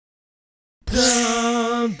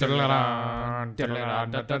Two brothers,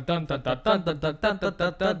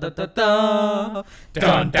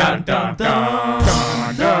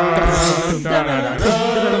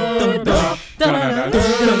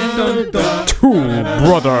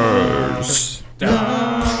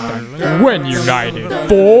 when united,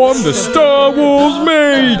 form the Star Wars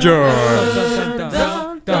Majors.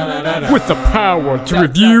 With the power to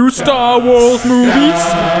review Star Wars movies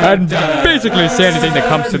and basically say anything that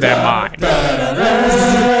comes to their mind.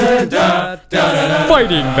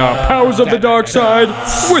 Fighting the powers of the dark side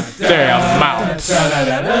with their mouths.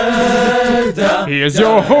 Here's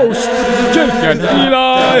your hosts, Jake and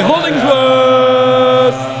Eli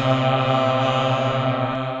Hollingsworth.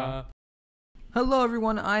 Hello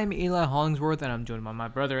everyone, I'm Eli Hollingsworth and I'm joined by my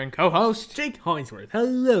brother and co-host Jake Hollingsworth.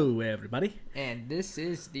 Hello, everybody. and this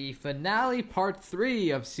is the finale part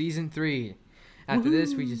 3 of season 3. After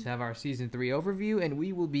this, we just have our season 3 overview and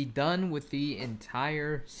we will be done with the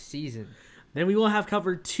entire season. Then we will have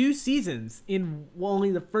covered 2 seasons in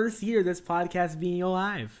only the first year of this podcast being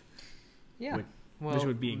alive. Yeah. Which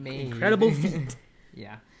would be an maybe. incredible feat.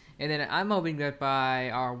 Yeah. And then I'm hoping that by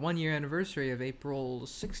our 1-year anniversary of April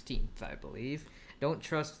 16th, I believe. Don't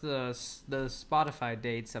trust the Spotify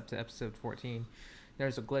dates up to episode 14.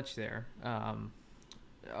 There's a glitch there.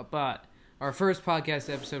 But our first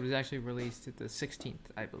podcast episode was actually released at the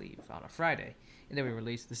 16th, I believe, on a Friday. And then we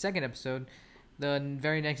released the second episode the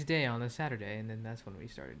very next day on a Saturday. And then that's when we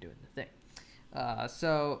started doing the thing.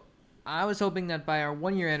 So I was hoping that by our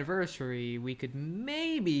 1-year anniversary, we could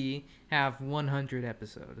maybe have 100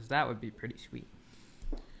 episodes. That would be pretty sweet.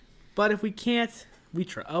 But if we can't, we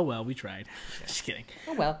try. Oh, well, we tried. Just kidding.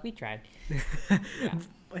 Oh, well, we tried.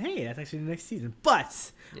 Hey, that's actually the next season.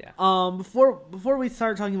 But Yeah. before we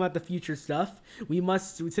start talking about the future stuff,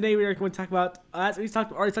 today we are going to talk about, as we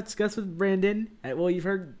already discussed with Brandon. Well, you've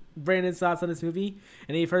heard Brandon's thoughts on this movie,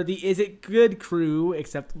 and you've heard the Is It Good crew,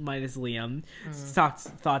 except minus Liam,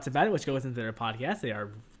 thoughts about it, which goes into their podcast. They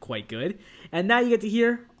are quite good. And now you get to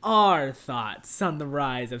hear our thoughts on the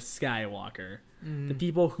rise of Skywalker, the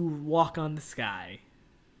people who walk on the sky.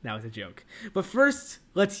 That was a joke. But first,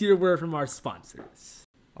 let's hear a word from our sponsors.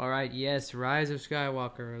 All right, yes, Rise of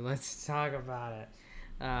Skywalker. Let's talk about it.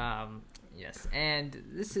 Yes, and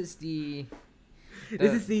this is the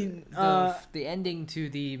ending to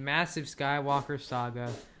the massive Skywalker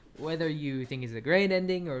saga. Whether you think it's a great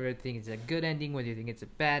ending or whether you think it's a good ending, whether you think it's a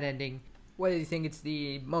bad ending, whether you think it's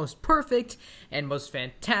the most perfect and most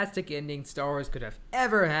fantastic ending Star Wars could have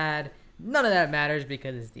ever had, none of that matters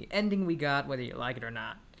because it's the ending we got, whether you like it or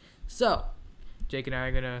not. So, Jake and I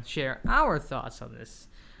are gonna share our thoughts on this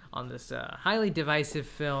highly divisive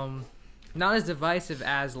film. Not as divisive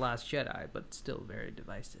as Last Jedi, but still very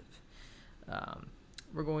divisive.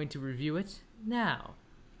 We're going to review it now.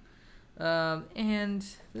 And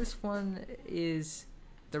this one is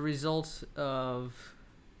the result of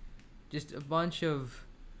just a bunch of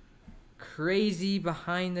crazy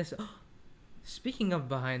behind the... Speaking of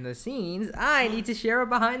behind the scenes, I need to share a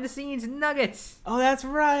behind the scenes nugget. Oh, that's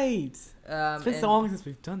right. It's been so long since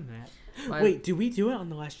we've done that. Wait, did we do it on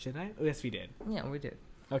The Last Jedi? Oh, yes, we did. Yeah, we did.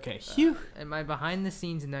 Okay, phew. And my behind the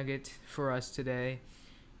scenes nugget for us today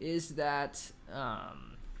is that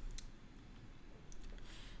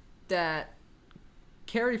that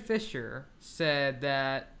Carrie Fisher said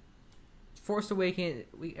that Force Awakens,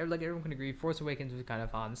 like everyone can agree, Force Awakens was kind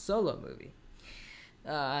of Han Solo movie.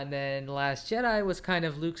 And then Last Jedi was kind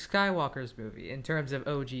of Luke Skywalker's movie in terms of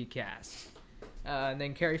OG cast. And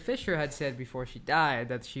then Carrie Fisher had said before she died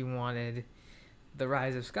that she wanted The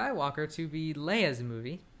Rise of Skywalker to be Leia's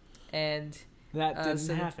movie. And that didn't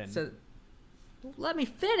happen. So let me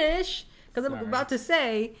finish, because I'm about to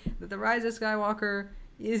say that The Rise of Skywalker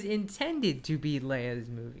is intended to be Leia's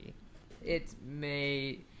movie. She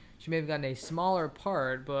may have gotten a smaller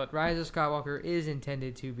part, but Rise of Skywalker is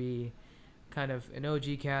intended to be kind of, in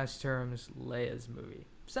OG cast terms, Leia's movie.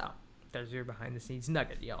 So, there's your behind-the-scenes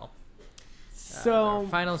nugget, y'all. Our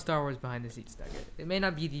final Star Wars behind-the-scenes nugget. It may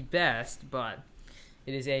not be the best, but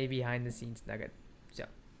it is a behind-the-scenes nugget. So,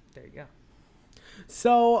 there you go.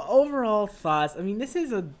 So, overall thoughts. I mean, this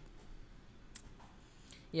is a...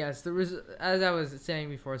 Yeah, as I was saying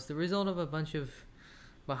before, it's the result of a bunch of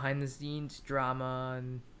behind-the-scenes drama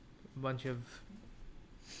and a bunch of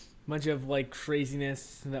like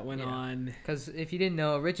craziness that went on. Because if you didn't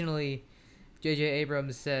know, originally J.J.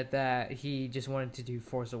 Abrams said that he just wanted to do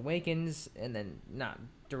Force Awakens and then not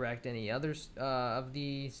direct any others of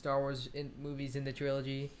the Star Wars movies in the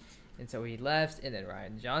trilogy, and so he left. And then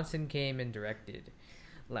Rian Johnson came and directed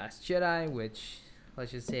Last Jedi, which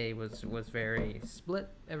let's just say, was very split.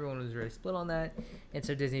 Everyone was very split on that, and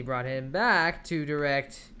so Disney brought him back to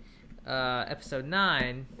direct episode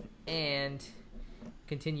 9 and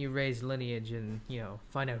continue Rey's lineage and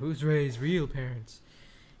find out who's Rey's real parents.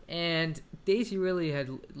 And Daisy Ridley had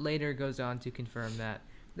later goes on to confirm that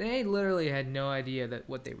they literally had no idea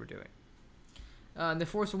what they were doing. In The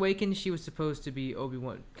Force Awakens, she was supposed to be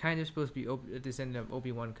Obi-Wan, kind of supposed to be a descendant of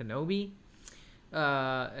Obi-Wan Kenobi.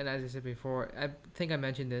 And as I said before, I think I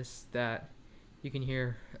mentioned this, that you can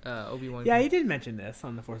hear Obi-Wan. Yeah, he did mention this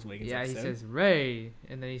on The Force Awakens episode. He says, Rey,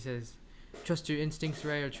 and then he says, trust your instincts,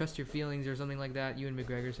 Rey, or trust your feelings, or something like that. Ewan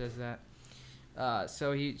McGregor says that.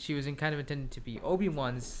 So she was kind of intended to be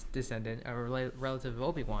Obi-Wan's descendant, or relative of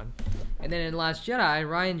Obi-Wan. And then in Last Jedi,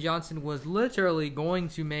 Rian Johnson was literally going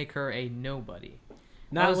to make her a nobody.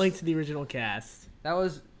 Not linked to the original cast. That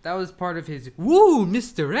was part of his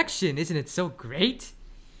misdirection. Isn't it so great?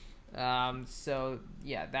 So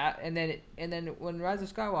yeah, that and then when Rise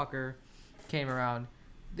of Skywalker came around,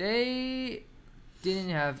 they didn't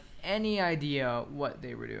have any idea what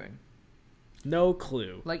they were doing. No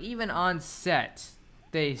clue. Like, even on set,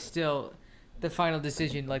 the final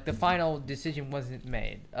decision wasn't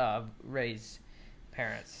made of Rey's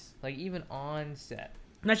parents. Like, even on set.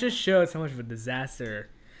 And that just shows how much of a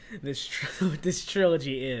disaster this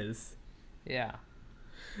trilogy is. Yeah.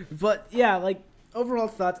 But yeah, like, overall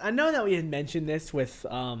thoughts. I know that we had mentioned this with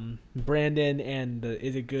Brandon and the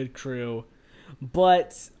Is It Good crew,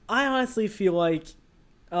 but I honestly feel like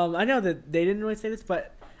I know that they didn't really say this,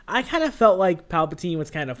 but I kind of felt like Palpatine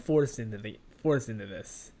was kind of forced into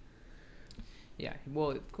this. Yeah,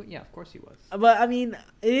 well, yeah, of course he was. But I mean,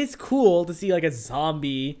 it is cool to see like a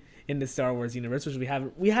zombie in the Star Wars universe, which we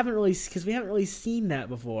haven't really seen that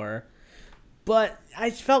before. But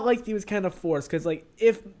I felt like he was kind of forced because, like,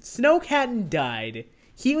 if Snoke hadn't died,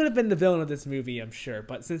 he would have been the villain of this movie, I'm sure.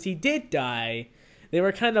 But since he did die, they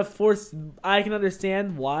were kind of forced. I can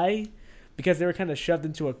understand why. Because they were kind of shoved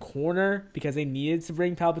into a corner because they needed to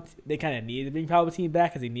bring Palpatine. They kind of needed to bring Palpatine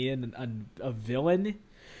back because they needed a villain.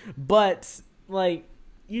 But like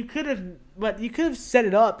you could have set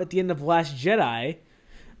it up at the end of Last Jedi.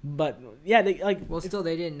 But yeah, they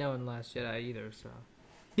didn't know in Last Jedi either. So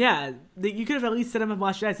yeah, you could have at least set him up in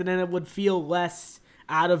Last Jedi, so then it would feel less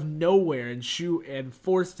out of nowhere and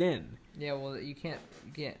forced in. Yeah, well, you can't.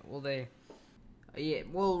 Well,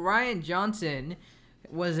 Rian Johnson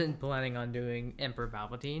wasn't planning on doing Emperor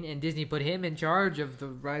Palpatine, and Disney put him in charge of the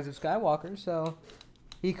Rise of Skywalker, so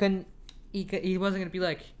he wasn't gonna be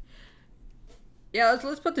like, yeah,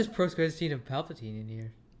 let's put this post-credit scene of Palpatine in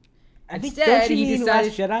here. Instead, he decided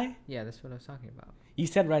Last Jedi. Yeah, that's what I was talking about. You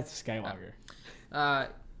said Rise of Skywalker.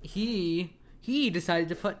 He decided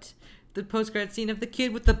to put the post-credit scene of the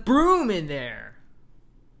kid with the broom in there.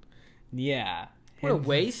 Yeah, what a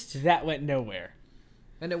waste. That went nowhere.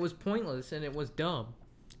 And it was pointless, and it was dumb.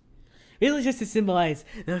 It was just to symbolize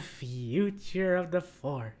the future of the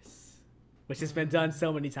Force, which has been done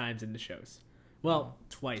so many times in the shows. Well,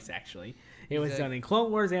 twice, actually. It was done in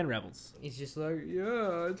Clone Wars and Rebels. He's just like,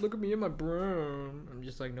 yeah, look at me in my broom. I'm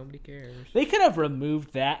just like, nobody cares. They could have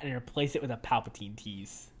removed that and replaced it with a Palpatine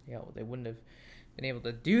tease. Yeah, well, they wouldn't have been able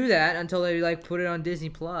to do that until they, like, put it on Disney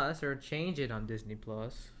Plus or change it on Disney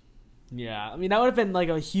Plus. Yeah, I mean, that would have been, like,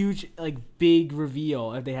 a huge, like, big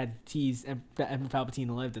reveal if they had teased that Emperor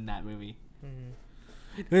Palpatine lived in that movie.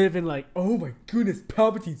 Mm-hmm. It would have been like, oh my goodness,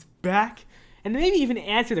 Palpatine's back? And maybe even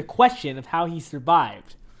answer the question of how he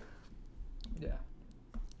survived. Yeah.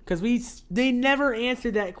 Because they never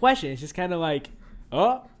answered that question. It's just kind of like,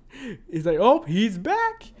 oh, it's like, oh, he's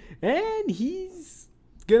back, and he's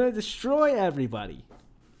gonna destroy everybody.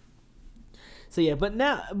 So, yeah, but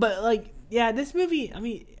this movie, I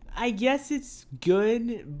mean, I guess it's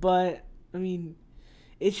good, but I mean,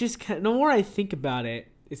 it's just the more I think about it,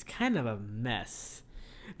 it's kind of a mess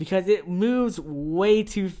because it moves way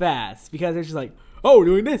too fast. Because it's just like, oh, we're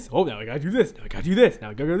doing this. Oh, now I gotta do this. Now I gotta do this. Now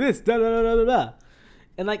I gotta do this. Da da da da da.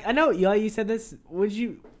 And like, I know, you said this.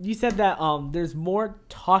 You said that there's more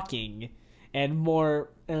talking and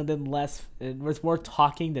then less, and there's more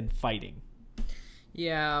talking than fighting.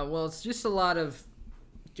 Yeah, well, it's just a lot of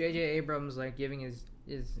J.J. Abrams like giving his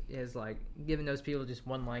like giving those people just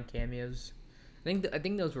one-line cameos. I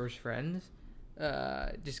think those were his friends.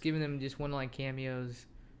 Just giving them just one-line cameos.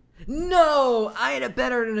 No, I had a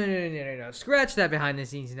better no. Scratch that behind the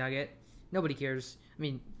scenes nugget. Nobody cares. I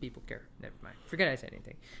mean, people care. Never mind. Forget I said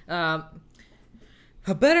anything.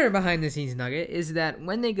 A better behind the scenes nugget is that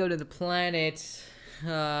when they go to the planet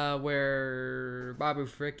where Babu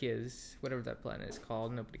Frick is, whatever that planet is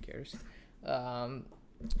called, nobody cares.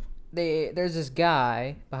 There's this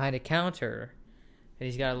guy behind a counter, and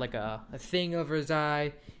he's got like a thing over his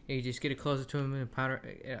eye, and you just get it closer to him in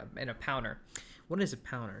a pounder. What is a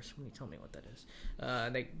pounder? Somebody tell me what that is.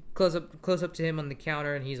 They close up to him on the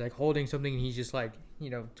counter, and he's like holding something, and he's just like,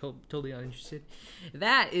 totally uninterested.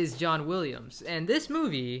 That is John Williams, and this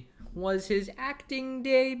movie was his acting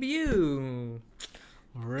debut.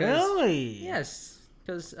 Really? Yes,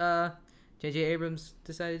 because J.J. Abrams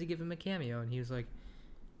decided to give him a cameo, and he was like,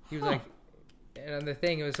 and on the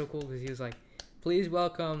thing, it was so cool because he was like, please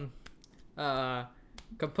welcome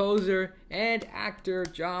composer and actor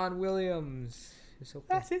John Williams. So cool.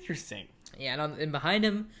 That's interesting. Yeah, and behind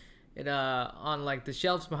him, on like the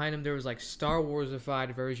shelves behind him, there was like Star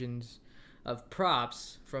Wars-ified versions of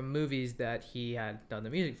props from movies that he had done the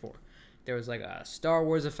music for. There was like a Star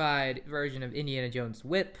Wars-ified version of Indiana Jones'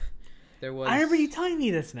 whip. There was. I remember you telling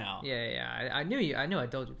me this now. Yeah. I knew you. I know I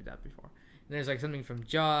told you that before. And there's like something from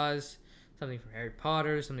Jaws, something from Harry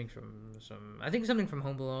Potter, something from something from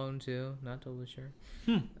Home Alone too. Not totally sure.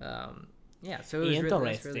 Yeah, so it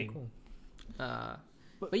was really cool.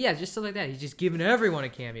 But yeah, just stuff like that. He's just giving everyone a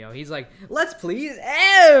cameo. He's like, let's please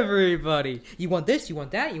everybody. You want this? You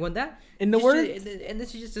want that? You want that? And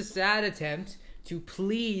this is just a sad attempt to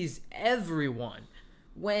please everyone.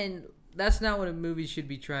 When that's not what a movie should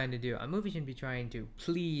be trying to do. A movie should be trying to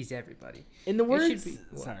please everybody. In the words,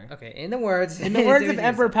 in the words of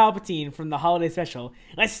Emperor Palpatine from the holiday special,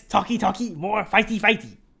 less talky, more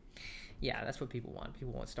fighty. Yeah, that's what people want.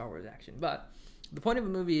 People want Star Wars action. But the point of a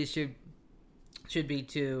movie should be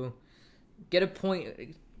to get a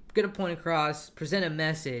point across, present a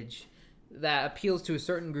message that appeals to a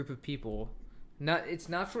certain group of people. A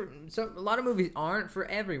lot of movies aren't for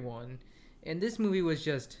everyone, and this movie was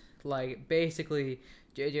just like basically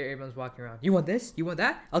J.J. Abrams walking around. You want this? You want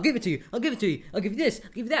that? I'll give it to you. I'll give it to you. I'll give you this.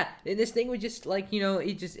 I'll give you that. And this thing was just like, it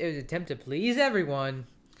was an attempt to please everyone,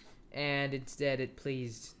 and instead it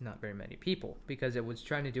pleased not very many people because it was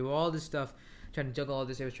trying to do all this stuff, trying to juggle all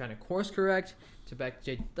this. It was trying to course correct.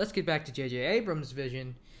 Let's get back to J.J. Abrams'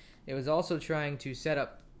 vision. It was also trying to set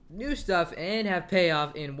up new stuff and have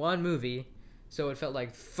payoff in one movie, so it felt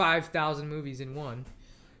like 5,000 movies in one.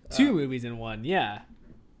 2 movies in one, yeah.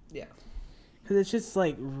 Yeah. Because it's just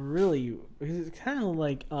like really, it's kind of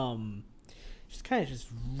like just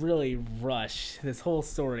really rushed this whole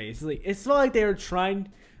story. It's felt like they were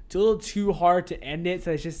trying a little too hard to end it,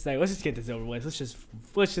 so it's just like, let's just get this over with.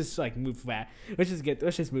 Let's just like move back. Let's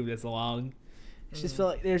just move this along. It just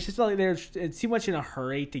felt like they're too much in a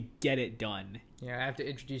hurry to get it done. Yeah, I have to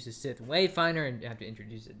introduce a Sith Wayfinder and I have to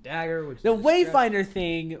introduce a dagger. The Wayfinder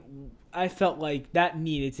thing, I felt like that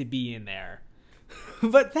needed to be in there.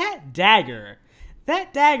 But that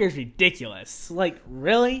dagger's ridiculous. Like,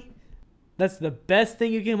 really? That's the best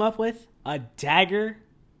thing you came up with? A dagger?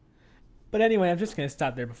 But anyway, I'm just going to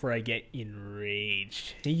stop there before I get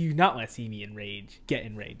enraged. You not want to see me get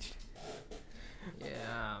enraged.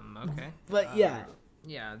 Yeah, okay. But yeah.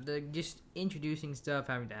 Yeah, just introducing stuff,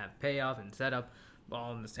 having to have payoff and setup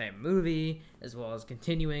all in the same movie, as well as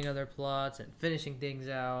continuing other plots and finishing things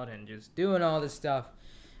out and just doing all this stuff.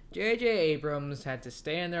 J.J. Abrams had to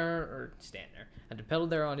had to pedal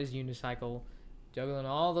there on his unicycle, juggling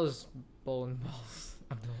all those bowling balls.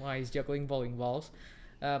 I don't know why he's juggling bowling balls.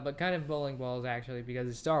 But kind of bowling balls, actually, because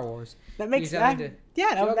it's Star Wars. That makes sense.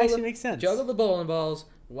 Yeah, that would actually make sense. Juggle the bowling balls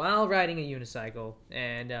while riding a unicycle,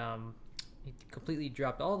 and he completely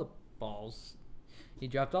dropped all the balls. He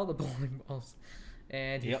dropped all the bowling balls,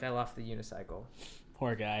 and he fell off the unicycle.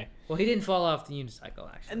 Poor guy. Well, he didn't fall off the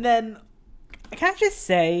unicycle, actually. And then, can I just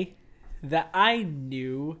say that I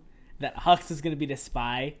knew that Hux was going to be the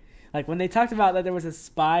spy? Like, when they talked about that there was a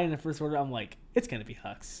spy in the First Order, I'm like, it's going to be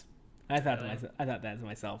Hux. I thought that to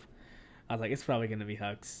myself. I was like, it's probably going to be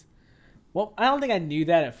Hux. Well, I don't think I knew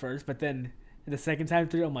that at first, but then the second time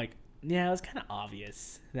through, I'm like, yeah, it was kind of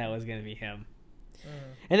obvious that was going to be him.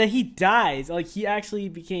 And then he dies. Like, he actually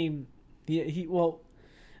became... He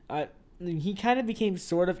kind of became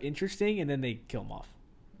sort of interesting, and then they kill him off.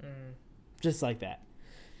 Just like that.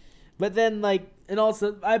 But then, like... And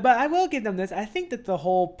also... But I will give them this. I think that the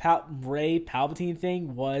whole Rey Palpatine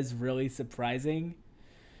thing was really surprising.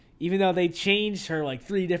 Even though they changed her, like,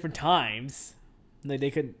 3 different times. Like, they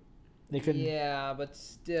couldn't... Yeah, but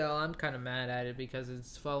still, I'm kind of mad at it because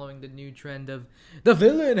it's following the new trend of the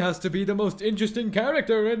villain has to be the most interesting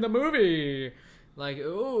character in the movie. Like,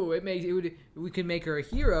 we could make her a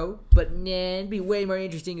hero, but it'd be way more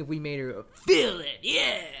interesting if we made her a villain.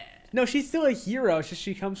 Yeah. No, she's still a hero. It's just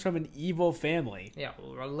she comes from an evil family. Yeah,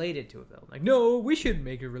 well, related to a villain. Like, no, we shouldn't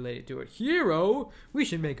make her related to a hero. We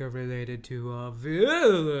should make her related to a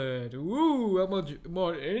villain. Ooh, how much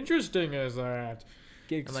more interesting is that?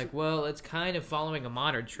 I'm like, well, it's kind of following a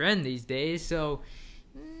modern trend these days, so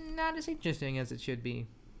not as interesting as it should be.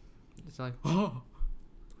 It's like, oh,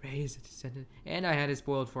 Rey is a descendant, and I had it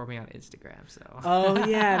spoiled for me on Instagram. So. Oh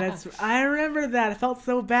yeah, I remember that. I felt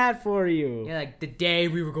so bad for you. Yeah, like the day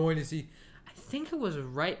we were going to see. I think it was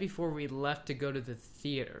right before we left to go to the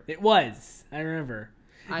theater. It was. I remember.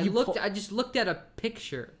 I just looked at a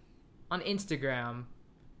picture on Instagram,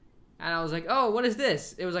 and I was like, "Oh, what is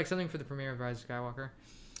this?" It was like something for the premiere of Rise of Skywalker.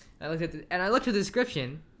 I looked at the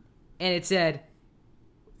description, and it said,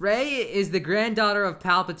 "Rey is the granddaughter of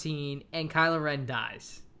Palpatine, and Kylo Ren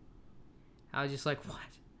dies." I was just like, "What?"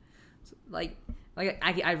 Like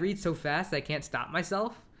I read so fast I can't stop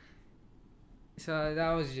myself. So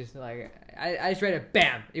that was just like I just read it.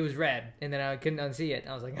 Bam! It was red, and then I couldn't unsee it.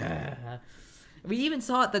 I was like, ah. We even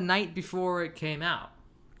saw it the night before it came out.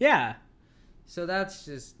 Yeah. So that's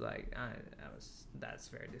just like that's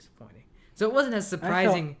very disappointing. So it wasn't as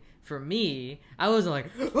surprising for me. I wasn't like,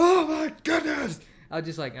 oh my goodness. I was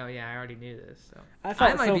just like, oh yeah, I already knew this. So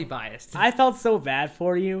I might be biased. I felt so bad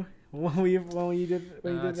for you when you did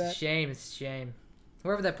It's that. a shame. It's a shame.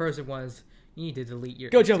 Whoever that person was, you need to delete your.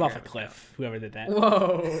 Go jump Instagram off a account. cliff. Whoever did that.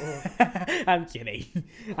 Whoa. I'm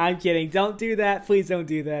kidding. Don't do that. Please don't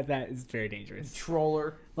do that. That is very dangerous.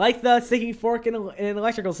 Troller. Like the sticking fork in an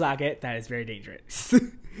electrical socket, that is very dangerous.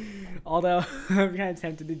 Although I'm kind of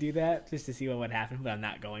tempted to do that just to see what would happen, but I'm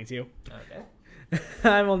not going to. Okay.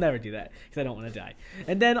 I will never do that because I don't want to die.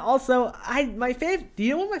 And then also, my favorite. Do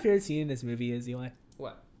you know what my favorite scene in this movie is, Eli?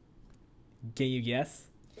 What? Can you guess?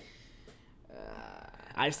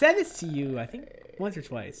 I've said this to you, I think, once or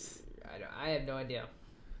twice. I have no idea.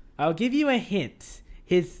 I'll give you a hint.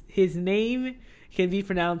 His name can be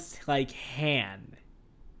pronounced like Han.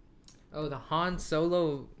 Oh, the Han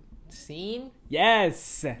Solo scene?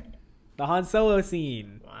 Yes, the Han Solo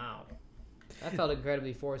scene. Wow. That felt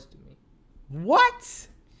incredibly forced to me. What?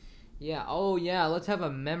 Yeah, oh yeah, let's have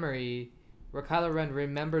a memory where Kylo Ren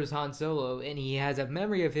remembers Han Solo, and he has a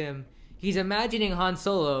memory of him. He's imagining Han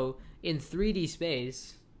Solo in 3D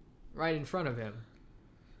space right in front of him.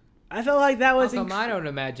 I felt like that was. How come I don't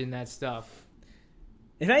imagine that stuff?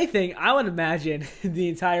 If anything, I would imagine the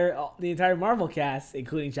entire Marvel cast,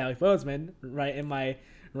 including Chadwick Boseman,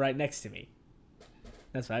 right next to me.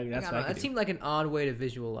 That's what I could That do. seemed like an odd way to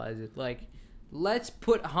visualize it. Like, let's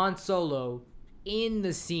put Han Solo in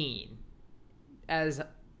the scene as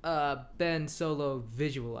Ben Solo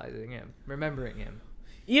visualizing him, remembering him.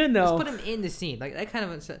 Even though, Let's put him in the scene. Like that kind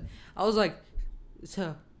of. I was like,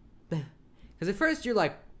 so, because at first you're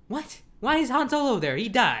like, what? Why is Han Solo there? He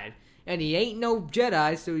died, and he ain't no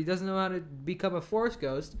Jedi, so he doesn't know how to become a Force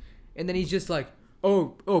ghost. And then he's just like,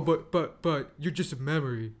 but you're just a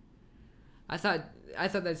memory. I thought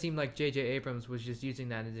that seemed like J.J. Abrams was just using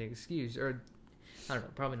that as an excuse, or I don't know,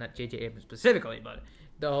 probably not J.J. Abrams specifically, but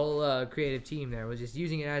the whole creative team there was just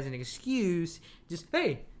using it as an excuse. Just,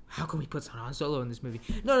 hey, how can we put Han Solo in this movie?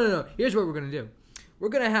 No. Here's what we're going to do. We're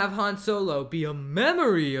going to have Han Solo be a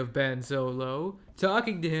memory of Ben Solo,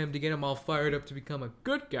 talking to him to get him all fired up to become a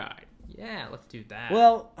good guy. Yeah, let's do that.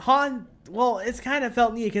 it's kind of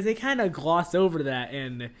felt neat because they kind of glossed over that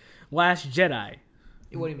in Last Jedi.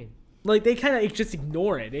 What do you mean? Like, they kind of just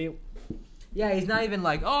ignore it. Yeah, he's not even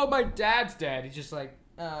like, oh, my dad's dead. He's just like,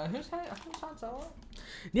 who's Han Solo?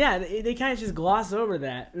 Yeah, they kind of just gloss over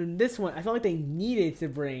that. And this one, I felt like they needed to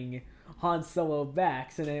bring Han Solo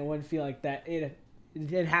back so then it wouldn't feel like that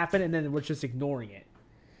it happened and then we're just ignoring it.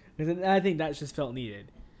 Because I think that just felt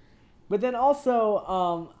needed. But then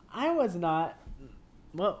also, I was not...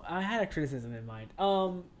 Well, I had a criticism in mind.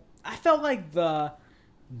 I felt like the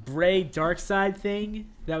Rey Darkseid thing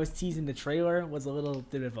that was teased in the trailer was a little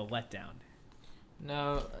bit of a letdown.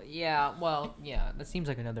 No, yeah, well, yeah, that seems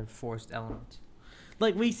like another forced element.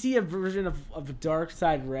 Like, we see a version of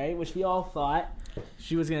Darkseid Rey, which we all thought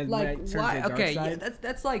she was going to turn to the dark okay, side. yeah,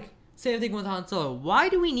 that's like, same thing with Han Solo. Why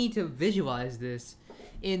do we need to visualize this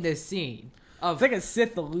in this scene? It's like a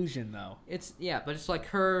Sith illusion, though. But it's like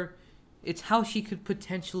her, it's how she could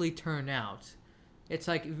potentially turn out. It's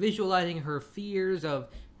like visualizing her fears of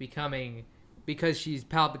becoming, because she's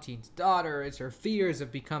Palpatine's daughter, it's her fears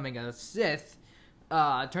of becoming a Sith,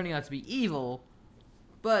 turning out to be evil.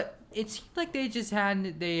 But it seemed like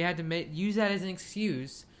they had to use that as an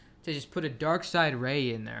excuse to just put a Darkseid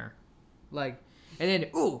Rey in there, like, and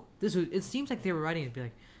then it seems like they were writing it to be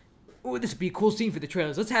like, oh, this would be a cool scene for the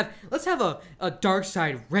trailers. Let's have a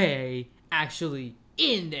Darkseid Rey actually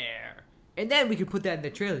in there, and then we could put that in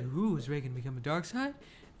the trailer. Ooh, is Rey gonna become a Darkseid?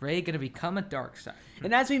 Rey gonna become a Darkseid?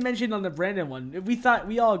 And as we mentioned on the Brandon one,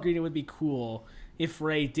 we all agreed it would be cool if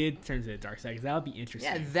Rey did turn to the dark side, because that would be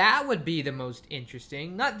interesting. Yeah, that would be the most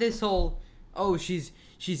interesting. Not this whole, oh, she's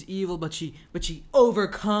evil, but she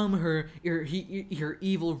overcome her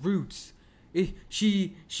evil roots.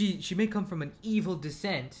 She may come from an evil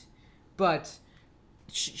descent, but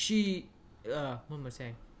she what am I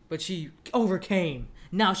saying? But she overcame.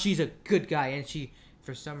 Now she's a good guy, and she,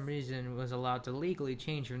 for some reason, was allowed to legally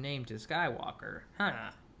change her name to Skywalker. Huh.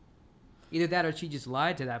 Either that or she just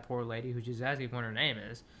lied to that poor lady who's just asking what her name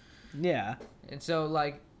is. Yeah. And so,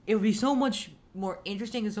 like, it would be so much more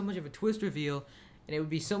interesting and so much of a twist reveal, and it would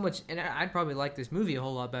be so much, and I'd probably like this movie a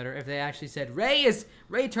whole lot better if they actually said, Rey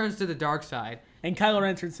turns to the dark side. And Kylo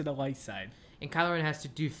Ren turns to the light side. And Kylo Ren has to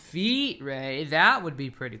defeat Rey. That would be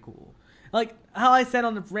pretty cool. Like, how I said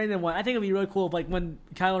on the random one, I think it would be really cool if, like, when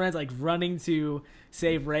Kylo Ren's, like, running to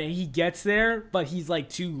save Rey, and he gets there, but he's, like,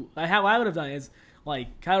 too... How I would have done it is,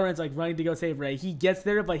 like, Kylo Ren's, like, running to go save Rey. He gets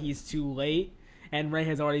there, but he's too late, and Rey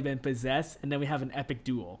has already been possessed, and then we have an epic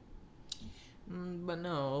duel. But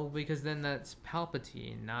no, because then that's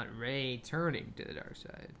Palpatine, not Rey turning to the dark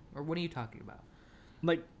side. Or what are you talking about?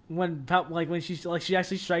 Like, when she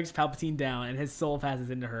actually strikes Palpatine down, and his soul passes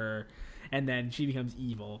into her, and then she becomes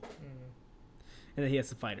evil. And then he has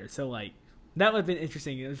to fight her. So, like, that would have been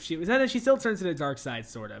interesting if she was. And then she still turns to the dark side,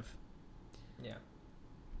 sort of. Yeah.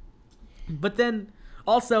 But then,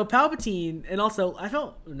 also, Palpatine, and also, I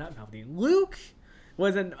felt, not Palpatine, Luke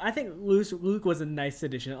was I think Luke was a nice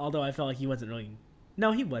addition, although I felt like he wasn't really,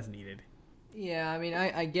 no, he was needed. Yeah, I mean,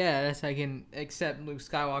 I guess I can accept Luke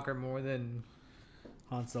Skywalker more than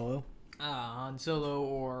Han Solo. Han Solo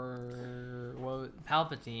or, well,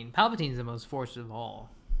 Palpatine. Palpatine's the most forced of all.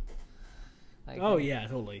 Like, oh, yeah,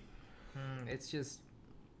 totally. It's just...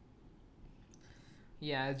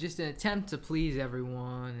 Yeah, just an attempt to please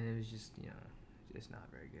everyone, and it was just, just not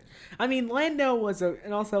very good. I mean, Lando was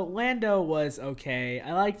okay.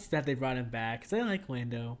 I liked that they brought him back, because I like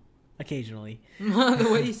Lando, occasionally. The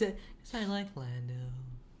way you said, because I like Lando.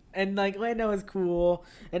 And, like, Lando was cool.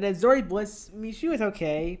 And then Zori Bliss, I mean, she was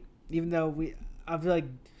okay, even though I feel like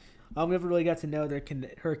I never really got to know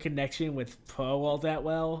her connection with Poe all that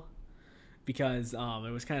well. Because it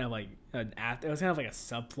was kind of like a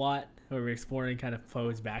subplot where we're exploring kind of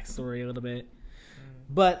Poe's backstory a little bit,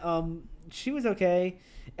 but she was okay.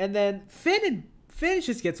 And then Finn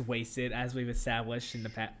just gets wasted, as we've established in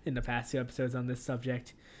the past 2 episodes on this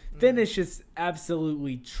subject. Finn is just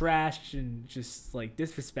absolutely trashed and just like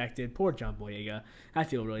disrespected. Poor John Boyega. I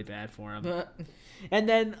feel really bad for him. And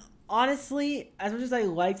then honestly, as much as I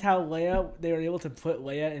liked how they were able to put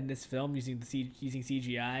Leia in this film using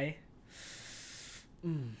CGI.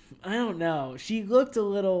 I don't know. She looked a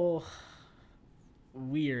little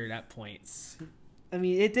weird at points. I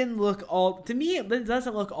mean, it didn't look to me, it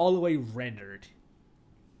doesn't look all the way rendered.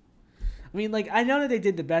 I mean, like, I know that they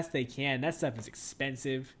did the best they can. That stuff is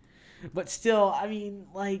expensive. But still, I mean,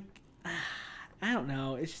 like, I don't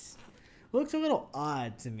know. It just looks a little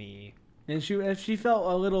odd to me. And she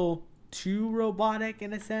felt a little too robotic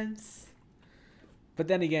in a sense. But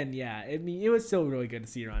then again, yeah, I mean, it was still really good to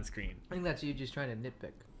see her on screen. I think that's you just trying to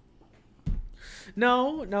nitpick.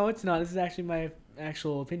 No, it's not. This is actually my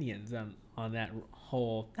actual opinions on that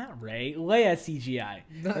whole, not Rey, Leia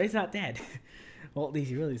CGI. Rey's not dead. Well, at least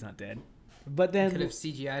he really's not dead. But then... Could have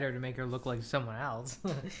CGI'd her to make her look like someone else.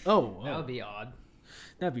 Oh. That would be odd.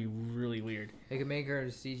 That'd be really weird. They could make her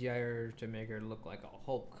CGI her to make her look like a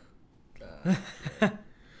Hulk.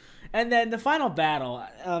 And then the final battle,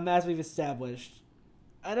 as we've established...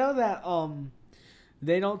 I know that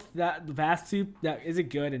the past 2 that isn't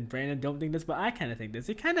good, and Brandon don't think this, but I kind of think this.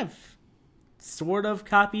 It kind of sort of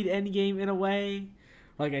copied Endgame in a way,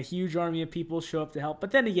 like a huge army of people show up to help.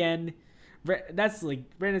 But then again, that's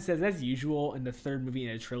like Brandon says, that's usual in the 3rd movie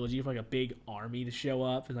in a trilogy for like a big army to show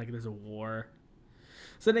up and like there's a war.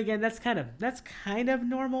 So then again, that's kind of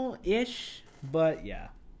normal-ish, but yeah.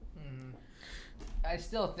 I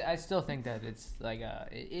still think that it's like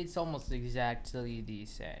it's almost exactly the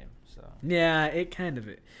same. So yeah, it kind of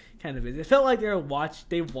is. It felt like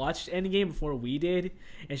they watched Endgame before we did,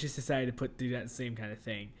 and just decided to do that same kind of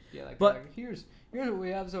thing. Yeah, but here's what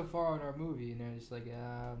we have so far in our movie, and they're just like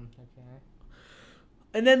okay.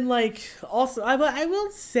 And then like also I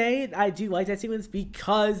will say I do like that sequence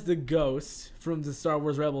because the ghost from the Star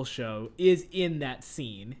Wars Rebels show is in that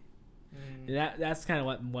scene. And that's kind of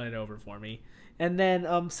what won it over for me. And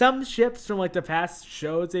then some ships from like the past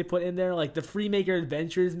shows they put in there, like the Freemaker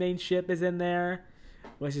Adventures main ship is in there,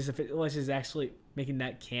 which is actually making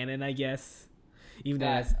that canon, I guess. Even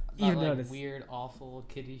though it's weird, awful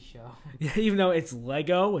kiddie show. Yeah, even though it's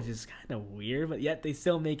Lego, which is kind of weird, but yet they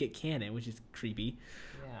still make it canon, which is creepy.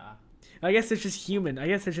 Yeah. I guess it's just human. I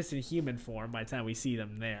guess it's just in human form by the time we see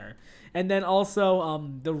them there. And then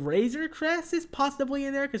also, the Razor Crest is possibly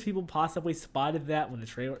in there because people possibly spotted that when the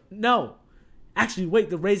trailer. No, actually, wait,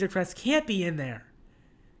 the Razor Crest can't be in there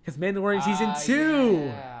because Mandalorian season 2.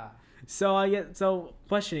 Yeah. So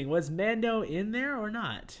questioning, was Mando in there or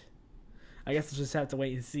not? I guess we'll just have to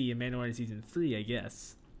wait and see in Mandalorian season 3. I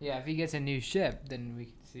guess. Yeah, if he gets a new ship, then we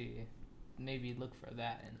can see. Maybe look for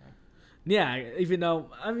that in there. Yeah, even though,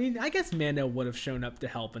 I mean, I guess Mando would have shown up to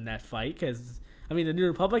help in that fight because, I mean, the New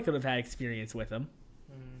Republic would have had experience with him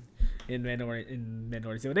in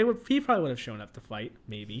Mandalorian. So he probably would have shown up to fight,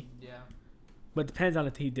 maybe. Yeah. But it depends on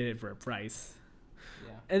if he did it for a price.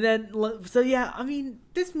 Yeah. And then, so yeah, I mean,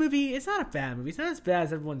 this movie, it's not a bad movie. It's not as bad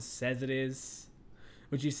as everyone says it is.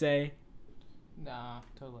 Would you say? Nah,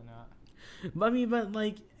 totally not. But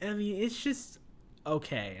it's just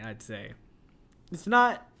okay, I'd say. It's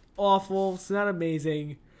not awful. It's not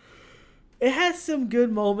amazing. It has some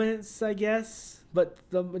good moments, I guess, but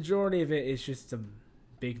the majority of it is just a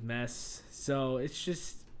big mess. So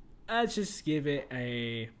I'd just give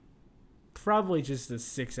it probably just a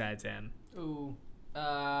 6 out of 10. Ooh,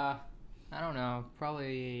 I don't know,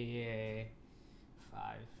 probably a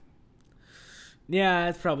 5. Yeah,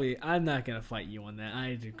 it's probably. I'm not gonna fight you on that.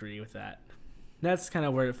 I'd agree with that. That's kind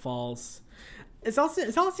of where it falls. It's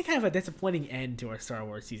also kind of a disappointing end to our Star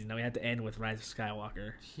Wars season that we had to end with Rise of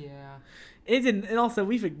Skywalker. Yeah. It didn't, and also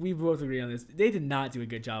we both agree on this. They did not do a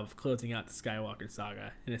good job of closing out the Skywalker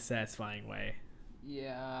saga in a satisfying way.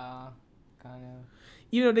 Yeah, kind of.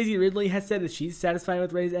 Even though Daisy Ridley has said that she's satisfied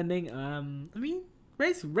with Rey's ending, I mean,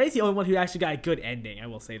 Rey's the only one who actually got a good ending. I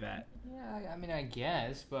will say that. Yeah, I mean, I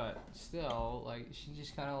guess, but still, like, she's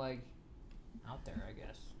just kind of like out there, I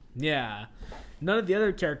guess. Yeah, none of the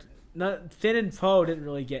other characters. Finn and Poe didn't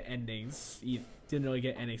really get endings.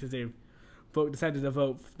 Because they decided to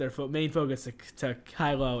vote their main focus to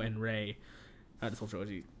Kylo and Rey. Not this whole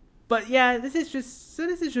trilogy. But yeah, this is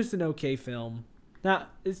just an okay film.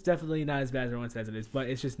 It's definitely not as bad as everyone says it is, but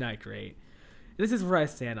it's just not great. This is where I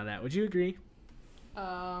stand on that. Would you agree?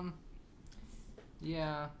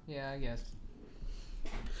 Yeah, I guess.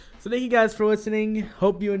 So thank you guys for listening.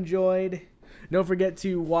 Hope you enjoyed. Don't forget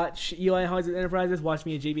to watch Eli Hollingsworth Enterprises, watch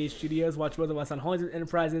me at JBH Studios, watch both of us on Hollingsworth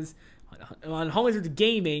Enterprises, on Hollingsworth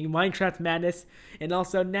Gaming, Minecraft Madness, and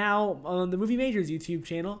also now on the Movie Majors YouTube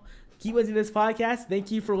channel. Keep listening to this podcast.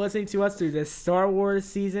 Thank you for listening to us through this Star Wars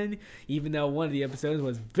season, even though one of the episodes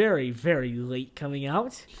was very, very late coming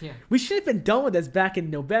out. Yeah. We should have been done with this back in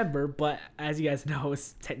November, but as you guys know,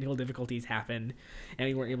 technical difficulties happened, and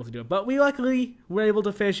we weren't able to do it. But we luckily were able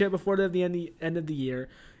to finish it before the end of the year.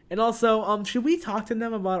 And also, should we talk to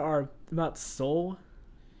them about Soul?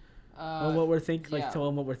 What we're thinking, tell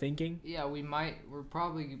them what we're thinking. Yeah, we might. We're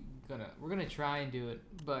probably gonna try and do it,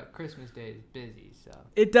 but Christmas Day is busy, so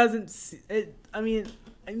it doesn't. I mean,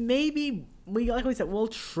 maybe like we said, we'll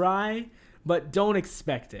try, but don't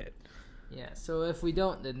expect it. Yeah. So if we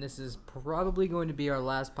don't, then this is probably going to be our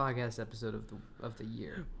last podcast episode of the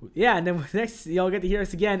year. Yeah, and then next y'all get to hear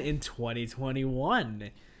us again in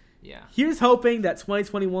 2021. Yeah. Here's hoping that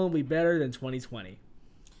 2021 will be better than 2020.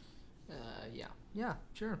 Yeah,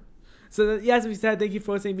 sure. So, as we said, thank you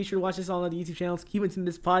for listening. Be sure to watch us all on the YouTube channels. Keep listening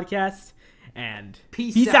to this podcast. And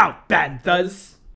peace out, Banthas!